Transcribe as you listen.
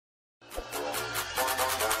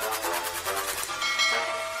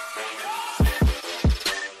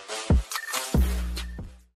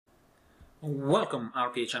Welcome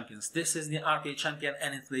RPA champions, this is the RPA champion,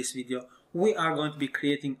 and in today's video we are going to be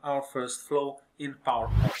creating our first flow in Power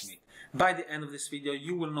Automate. By the end of this video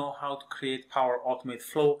you will know how to create Power Automate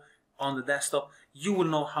flow on the desktop. You will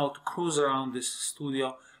know how to cruise around this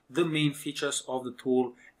studio, the main features of the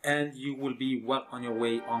tool, and you will be well on your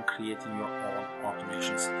way on creating your own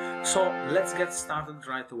automations. So let's get started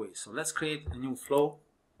right away. So let's create a new flow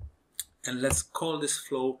and let's call this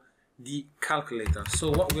flow the calculator. So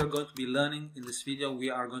what we are going to be learning in this video, we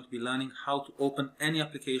are going to be learning how to open any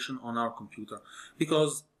application on our computer,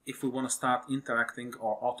 because if we want to start interacting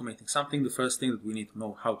or automating something, the first thing that we need to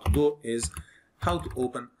know how to do is how to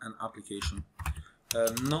open an application.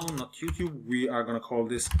 No, not YouTube, we are going to call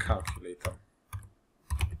this calculator.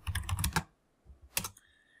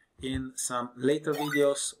 In some later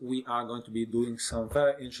videos we are going to be doing some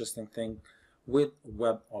very interesting things with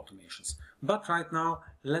web automations, but right now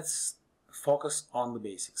let's focus on the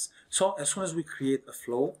basics. So as soon as we create a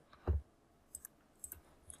flow,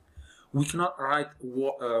 we cannot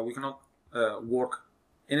work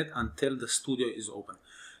in it until the studio is open.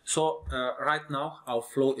 So right now our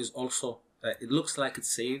flow is also it looks like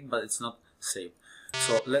it's saved, but it's not saved.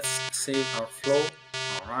 So let's save our flow.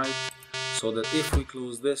 All right, so that if we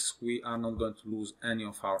close this, we are not going to lose any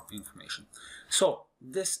of our information. So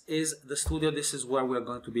this is the studio. This is where we're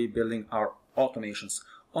going to be building our automations.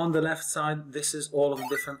 On the left side, this is all of the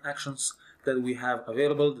different actions that we have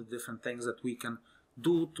available, the different things that we can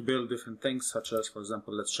do to build different things, such as, for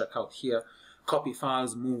example, let's check out here, copy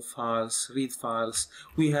files, move files, read files.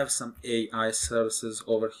 We have some AI services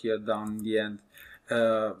over here down in the end,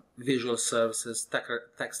 visual services,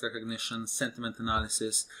 text recognition, sentiment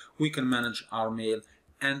analysis. We can manage our mail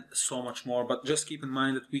and so much more. But just keep in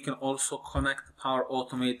mind that we can also connect Power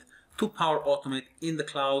Automate to Power Automate in the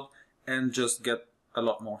cloud and just get a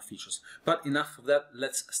lot more features. But enough of that,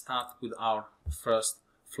 let's start with our first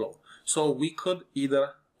flow. So we could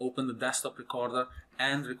either open the desktop recorder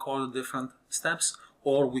and record the different steps,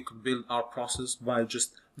 or we could build our process by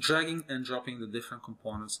just dragging and dropping the different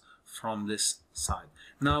components from this side.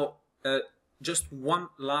 Now just one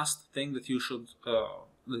last thing that you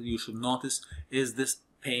should notice is this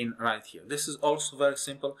pane right here. This is also very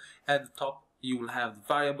simple. At the top you will have the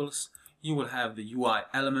variables, you will have the UI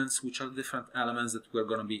elements, which are different elements that we're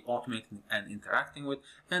going to be automating and interacting with,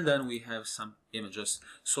 and then we have some images.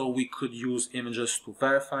 So we could use images to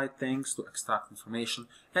verify things, to extract information,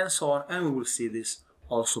 and so on, and we will see this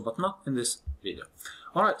also, but not in this video.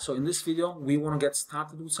 Alright, so in this video we want to get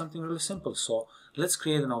started with something really simple. So let's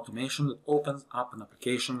create an automation that opens up an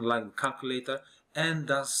application like the calculator and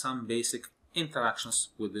does some basic interactions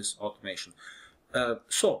with this automation.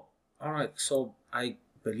 Alright, so I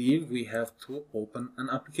believe we have to open an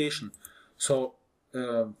application. So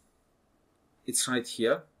it's right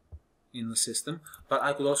here in the system, but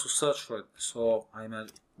I could also search for it. So I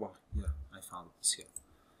imagine, well, yeah, I found it. It's here.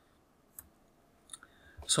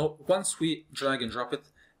 So once we drag and drop it,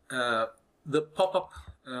 the pop-up,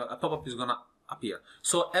 a pop-up is gonna appear.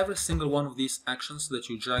 So every single one of these actions that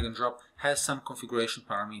you drag and drop has some configuration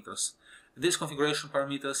parameters. These configuration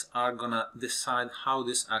parameters are gonna decide how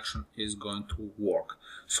this action is going to work.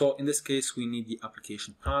 So in this case we need the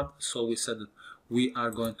application path. So we said that we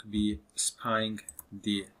are going to be spying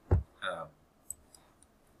the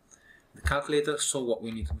calculator. So what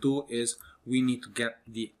we need to do is we need to get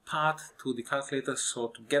the path to the calculator. So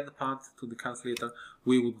to get the path to the calculator,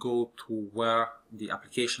 we would go to where the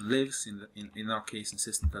application lives, in our case in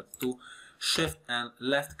System32, shift and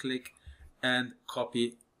left click and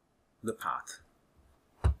copy the path.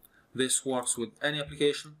 This works with any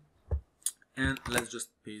application, and let's just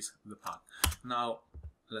paste the path. Now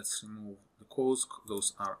let's remove the quotes,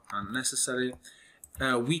 those are unnecessary.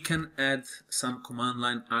 We can add some command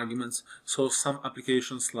line arguments. So some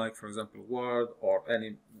applications, like for example Word or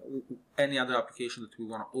any other application that we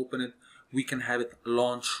want to open it, we can have it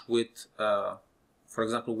launch with, for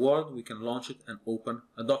example Word, we can launch it and open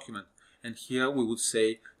a document. And here we would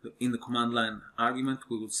say, in the command line argument,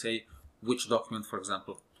 we would say which document, for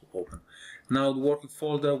example, to open. Now the working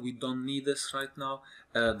folder, we don't need this right now.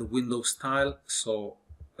 The window style, so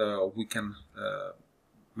we can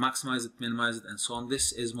maximize it, minimize it, and so on.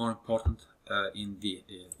 This is more important in the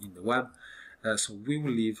web. So we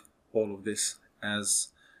will leave all of this as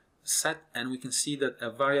set, and we can see that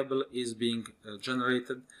a variable is being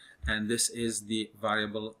generated, and this is the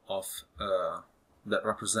variable of that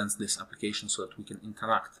represents this application, so that we can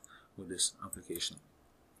interact with this application,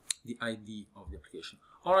 the ID of the application.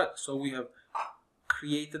 Alright, so we have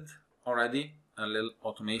created already a little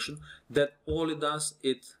automation that all it does,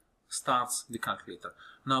 it starts the calculator.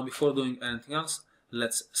 Now before doing anything else,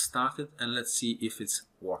 let's start it and let's see if it's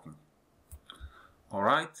working.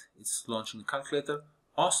 Alright, it's launching the calculator.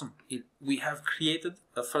 Awesome, we have created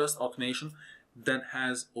a first automation that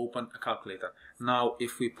has opened a calculator. Now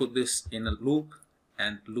if we put this in a loop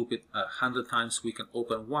and loop it 100 times, we can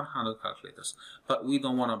open 100 calculators, but we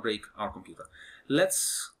don't want to break our computer.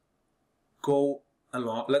 Let's go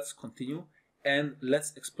along, let's continue and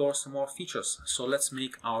let's explore some more features. So let's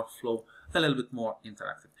make our flow a little bit more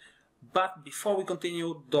interactive. But before we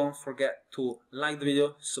continue, don't forget to like the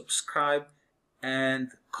video, subscribe, and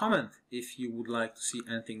comment if you would like to see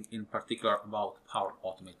anything in particular about Power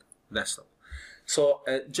Automate Desktop. So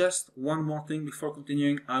just one more thing before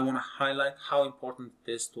continuing, I want to highlight how important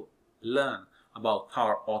it is to learn about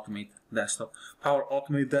Power Automate Desktop. Power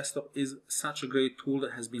Automate Desktop is such a great tool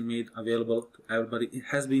that has been made available to everybody. It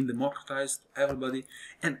has been democratized to everybody,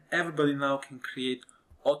 and everybody now can create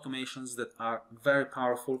automations that are very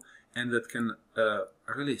powerful and that can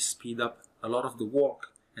really speed up a lot of the work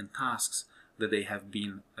and tasks that they have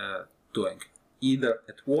been doing, either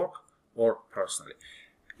at work or personally.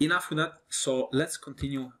 Enough with that, so let's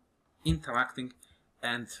continue interacting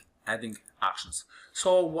and adding actions.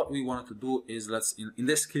 So what we wanted to do is, in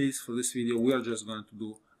this case, for this video, we are just going to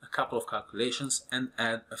do a couple of calculations and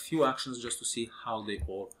add a few actions just to see how they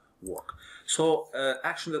all work. So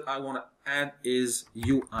action that I want to add is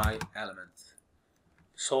UI element.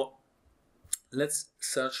 So let's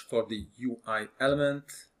search for the UI element.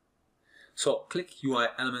 So click UI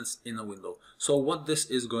elements in a window. So what this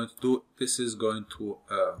is going to do, this is going to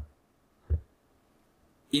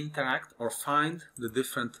interact or find the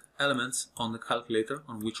different elements on the calculator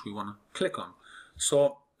on which we want to click on.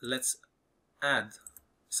 So let's add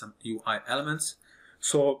some UI elements.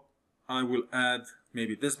 So I will add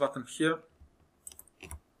maybe this button here,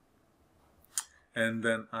 and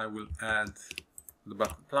then I will add the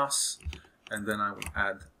button plus, and then I will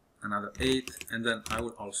add another 8, and then I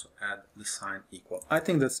will also add the sign equal. I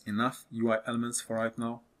think that's enough UI elements for right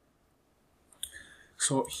now.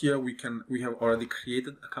 So here we have already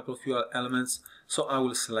created a couple of UI elements. So I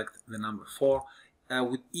will select the number 4.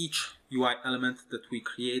 With each UI element that we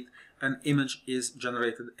create, an image is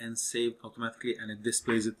generated and saved automatically, and it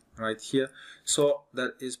displays it right here. So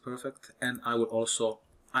that is perfect. And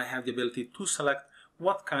I have the ability to select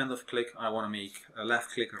what kind of click I want to make: a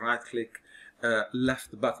left click, right click,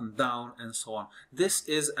 left button down, and so on. This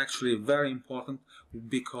is actually very important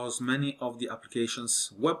because many of the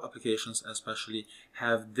applications, web applications especially,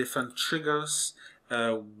 have different triggers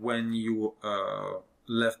when you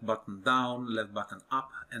left button down, left button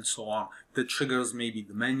up, and so on. The triggers may be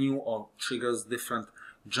the menu or triggers different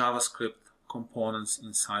JavaScript components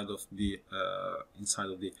inside of the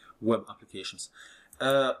web applications.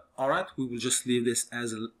 Alright, we will just leave this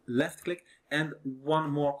as a left click. And one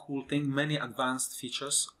more cool thing, many advanced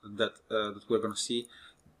features that we're going to see,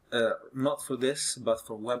 not for this, but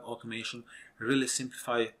for web automation, really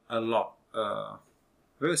simplify a lot.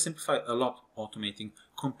 Automating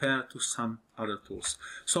compared to some other tools.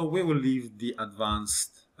 So we will leave the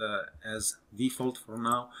advanced as default for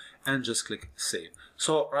now and just click save.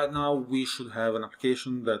 So right now we should have an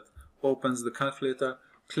application that opens the calculator,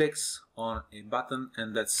 clicks on a button,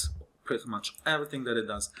 and that's pretty much everything that it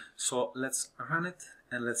does. So let's run it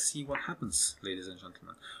and let's see what happens, ladies and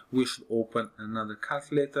gentlemen. We should open another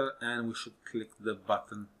calculator and we should click the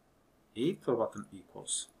button 8 or button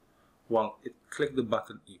equals. Well, it clicked the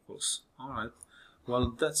button equals. Alright,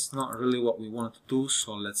 well, that's not really what we wanted to do,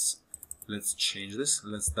 so let's change this.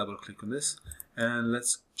 Let's double click on this and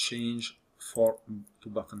let's change 4 to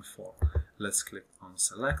button 4. Let's click on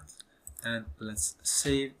select and let's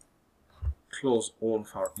save, close all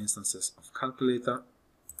of our instances of calculator,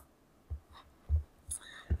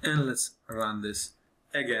 and let's run this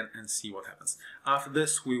again and see what happens. After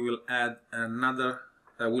this we will add another,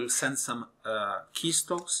 we'll send some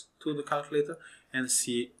keystrokes to the calculator and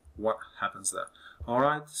see what happens there.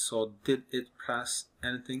 Alright, so did it press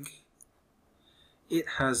anything? It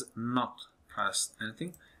has not pressed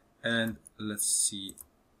anything, and let's see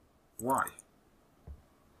why.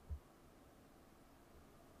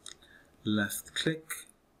 Left click.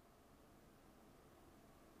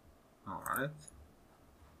 Alright,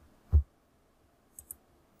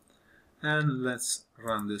 and let's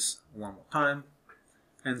run this one more time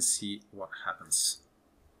and see what happens.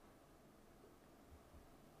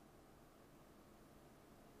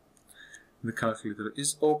 The calculator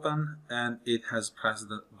is open and it has pressed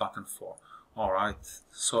the button 4. Alright,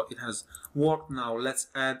 so it has worked. Now let's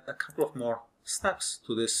add a couple of more steps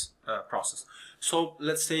to this process. So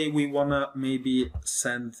let's say we wanna maybe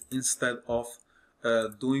send, instead of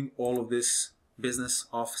doing all of this business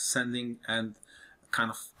of sending and kind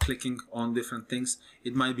of clicking on different things.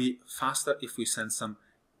 It might be faster if we send some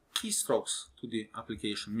keystrokes to the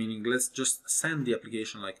application, meaning let's just send the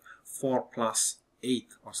application like 4 plus 8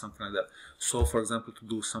 or something like that. So for example, to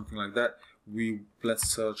do something like that, let's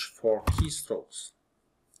search for keystrokes.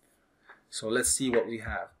 So let's see what we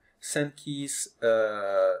have. Send keys,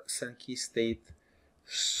 send key state.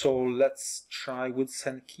 So let's try with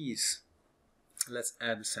send keys. Let's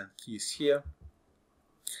add send keys here.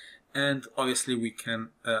 And obviously we can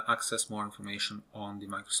access more information on the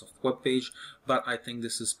Microsoft web page, but I think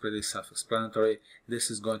this is pretty self-explanatory. This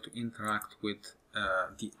is going to interact with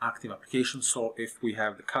the active application. So if we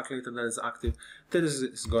have the calculator that is active, this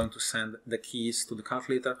is going to send the keys to the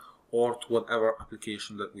calculator or to whatever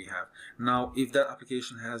application that we have. Now, if that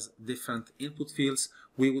application has different input fields,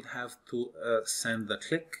 we would have to send the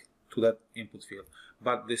click to that input field.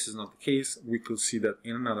 But this is not the case. We could see that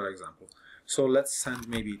in another example. So let's send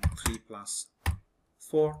maybe 3 plus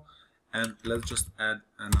 4, and let's just add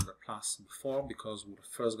another plus before, because we're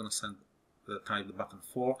first going to send type the button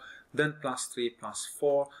 4, then plus 3 plus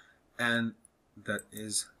 4, and that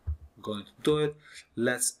is going to do it.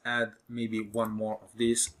 Let's add maybe one more of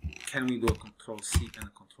these. Can we do a Control C and a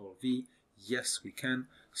Control V? Yes, we can.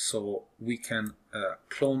 So we can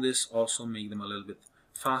clone this, also make them a little bit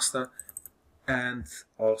faster, and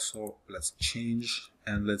also let's change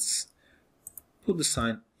and let's put the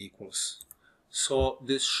sign equals. So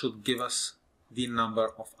this should give us the number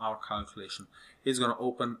of our calculation. It's going to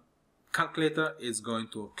open calculator, it's going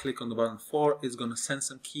to click on the button 4, it's going to send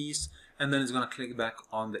some keys, and then it's going to click back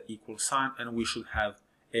on the equal sign, and we should have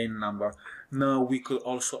a number. Now we could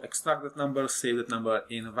also extract that number, save that number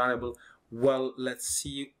in a variable. Well, let's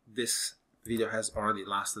see. This video has already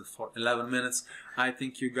lasted for 11 minutes. I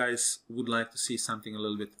think you guys would like to see something a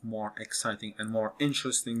little bit more exciting and more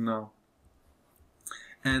interesting now.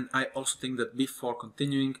 And I also think that before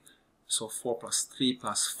continuing, so 4 plus 3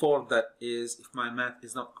 plus 4, that is, if my math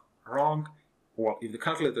is not wrong, well, if the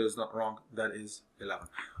calculator is not wrong, that is 11.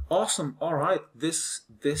 Awesome. All right, this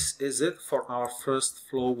is it for our first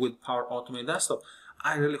flow with Power Automate Desktop.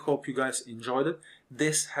 I really hope you guys enjoyed it.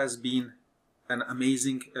 This has been an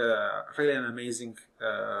amazing, really an amazing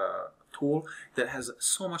tool that has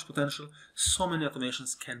so much potential. So many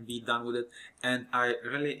automations can be done with it, and I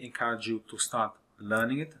really encourage you to start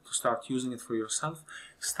learning it, to start using it for yourself,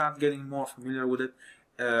 start getting more familiar with it.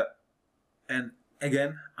 And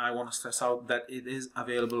again, I want to stress out that it is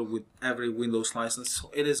available with every Windows license,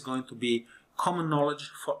 so it is going to be common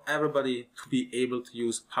knowledge for everybody to be able to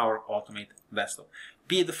use Power Automate Desktop.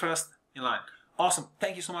 Be the first in line. Awesome.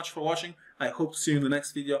 Thank you so much for watching. I hope to see you in the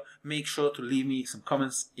next video. Make sure to leave me some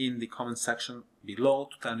comments in the comment section below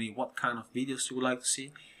to tell me what kind of videos you would like to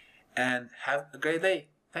see. And have a great day.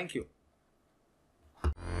 Thank you.